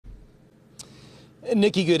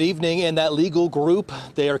Nikki, good evening. And that legal group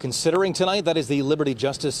they are considering tonight, that is the Liberty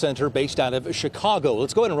Justice Center based out of Chicago.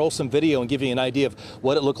 Let's go ahead and roll some video and give you an idea of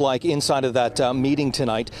what it looked like inside of that meeting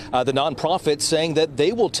tonight. The nonprofit saying that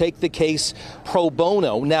they will take the case pro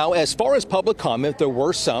bono. Now, as far as public comment, there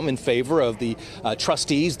were some in favor of the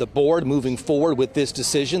trustees, the board moving forward with this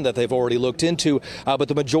decision that they've already looked into. But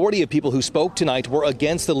the majority of people who spoke tonight were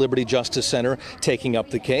against the Liberty Justice Center taking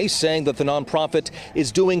up the case, saying that the nonprofit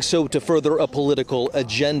is doing so to further a political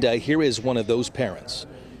agenda. Here is one of those parents.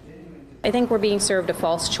 I think we're being served a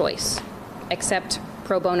false choice. Accept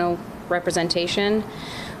pro bono representation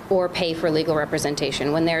or pay for legal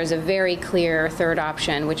representation when there is a very clear third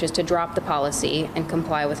option, which is to drop the policy and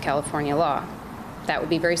comply with California law. That would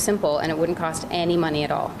be very simple and it wouldn't cost any money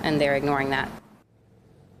at all, and they're ignoring that.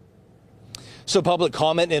 So public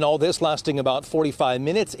comment in all this lasting about 45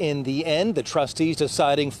 minutes. In the end, the trustees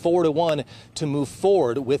deciding 4-1 to move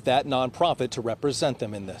forward with that nonprofit to represent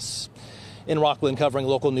them in this. In Rocklin, covering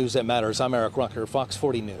local news that matters, I'm Eric Rucker, Fox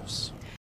 40 News.